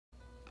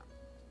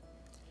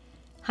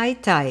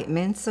Haitai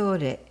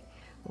Mensore.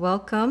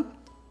 Welcome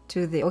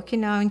to the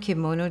Okinawan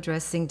kimono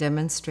dressing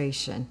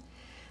demonstration.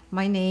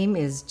 My name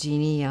is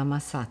Jeannie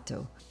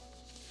Yamasato.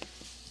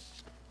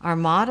 Our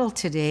model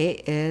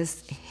today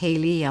is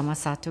Haley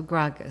Yamasato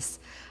Gragas.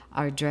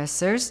 Our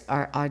dressers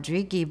are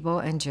Audrey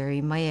Gibo and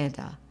Jerry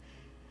Maeda.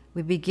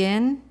 We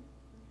begin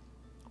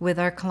with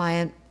our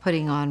client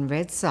putting on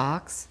red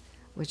socks,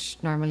 which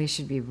normally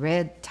should be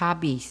red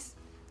tabi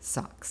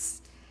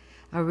socks.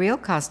 A real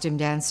costume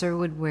dancer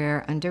would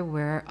wear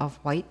underwear of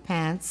white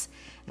pants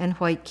and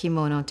white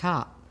kimono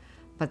top,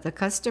 but the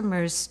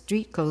customer's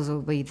street clothes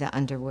will be the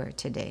underwear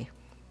today.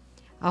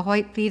 A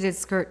white pleated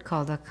skirt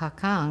called a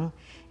kakang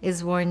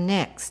is worn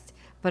next,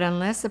 but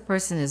unless the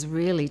person is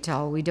really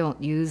tall, we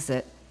don't use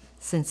it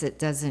since it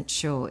doesn't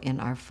show in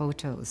our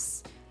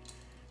photos.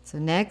 So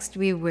next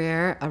we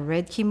wear a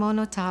red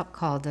kimono top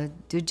called a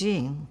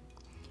dujing.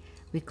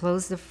 We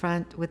close the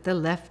front with the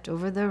left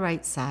over the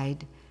right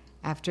side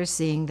after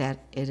seeing that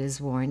it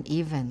is worn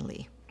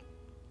evenly.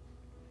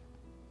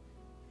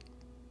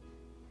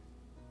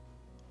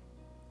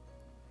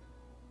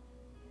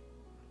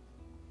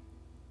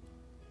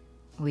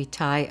 We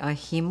tie a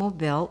himo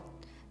belt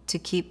to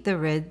keep the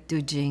red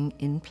dujing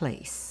in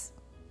place.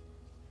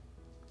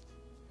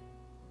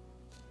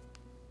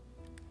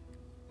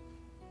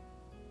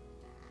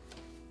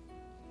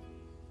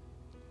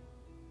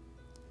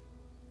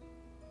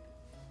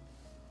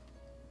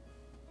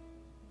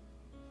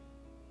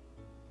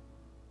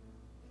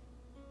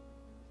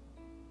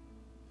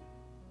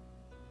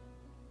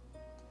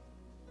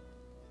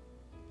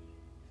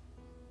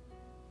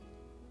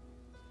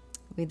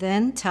 We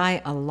then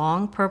tie a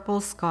long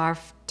purple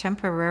scarf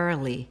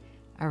temporarily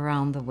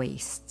around the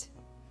waist.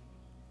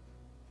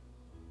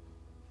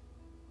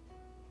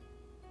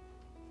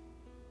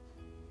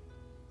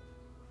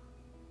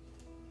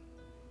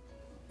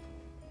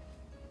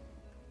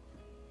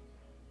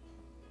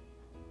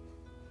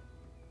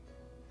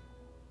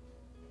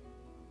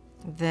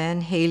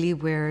 Then Haley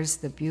wears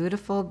the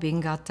beautiful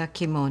bingata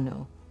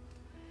kimono.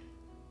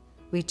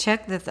 We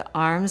check that the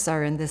arms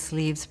are in the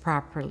sleeves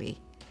properly.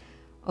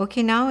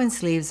 Okinawan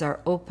sleeves are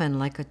open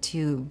like a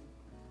tube.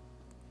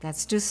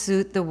 That's to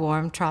suit the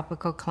warm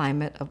tropical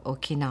climate of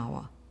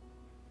Okinawa.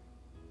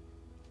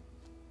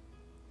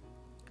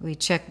 We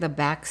check the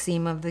back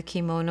seam of the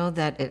kimono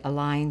that it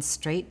aligns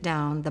straight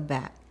down the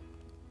back.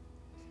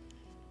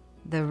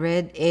 The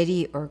red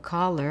eri or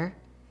collar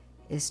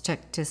is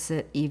checked to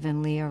sit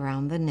evenly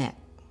around the neck.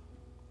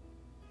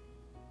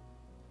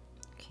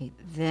 Okay,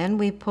 then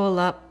we pull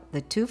up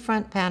the two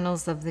front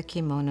panels of the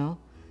kimono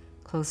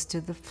close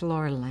to the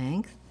floor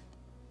length.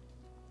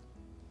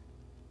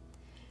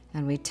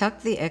 And we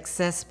tuck the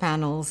excess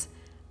panels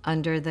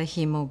under the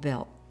himo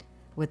belt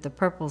with the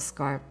purple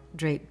scarf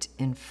draped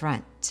in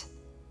front.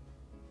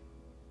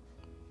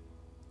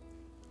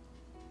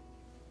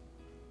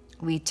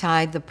 We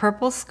tied the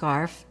purple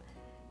scarf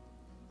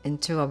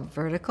into a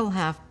vertical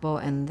half bow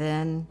and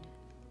then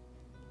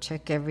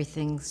check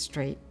everything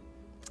straight.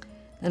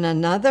 And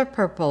another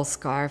purple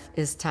scarf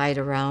is tied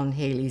around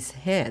Haley's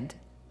head.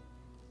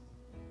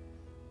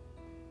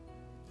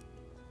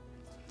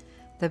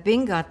 The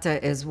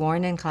bingata is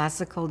worn in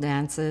classical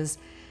dances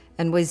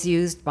and was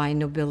used by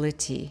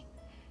nobility.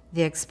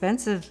 The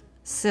expensive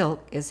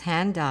silk is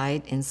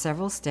hand-dyed in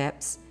several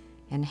steps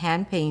and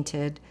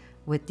hand-painted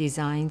with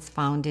designs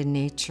found in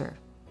nature.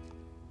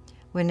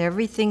 When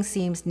everything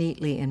seems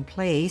neatly in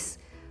place,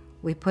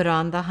 we put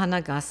on the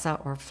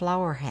hanagasa or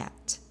flower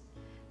hat.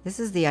 This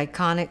is the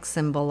iconic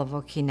symbol of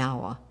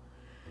Okinawa.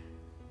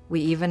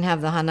 We even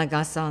have the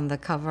hanagasa on the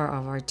cover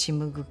of our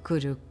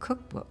Chimugukuru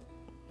cookbook.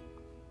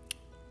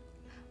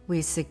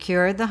 We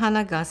secure the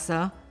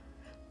hanagasa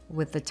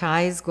with the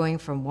ties going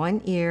from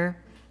one ear,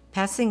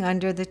 passing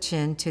under the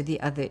chin to the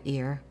other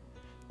ear.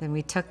 Then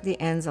we tuck the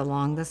ends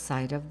along the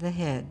side of the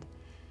head.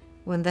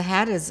 When the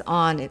hat is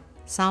on,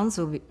 sounds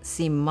will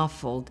seem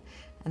muffled,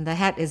 and the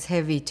hat is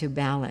heavy to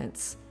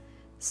balance.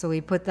 So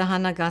we put the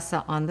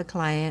hanagasa on the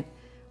client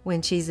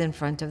when she's in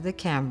front of the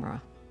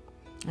camera.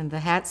 And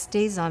the hat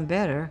stays on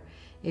better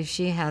if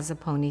she has a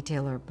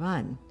ponytail or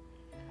bun.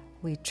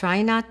 We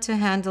try not to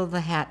handle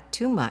the hat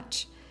too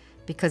much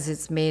because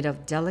it's made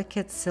of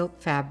delicate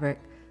silk fabric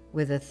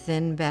with a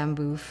thin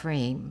bamboo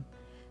frame.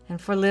 And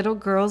for little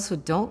girls who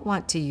don't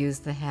want to use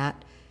the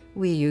hat,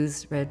 we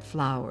use red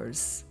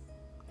flowers.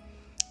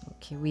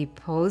 Okay, we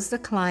pose the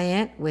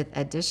client with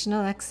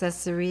additional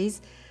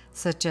accessories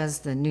such as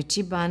the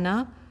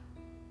nuchibana,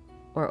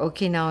 or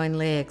Okinawan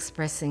lei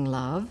expressing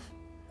love,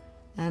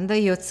 and the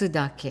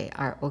yotsudake,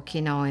 our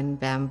Okinawan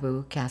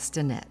bamboo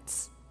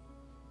castanets.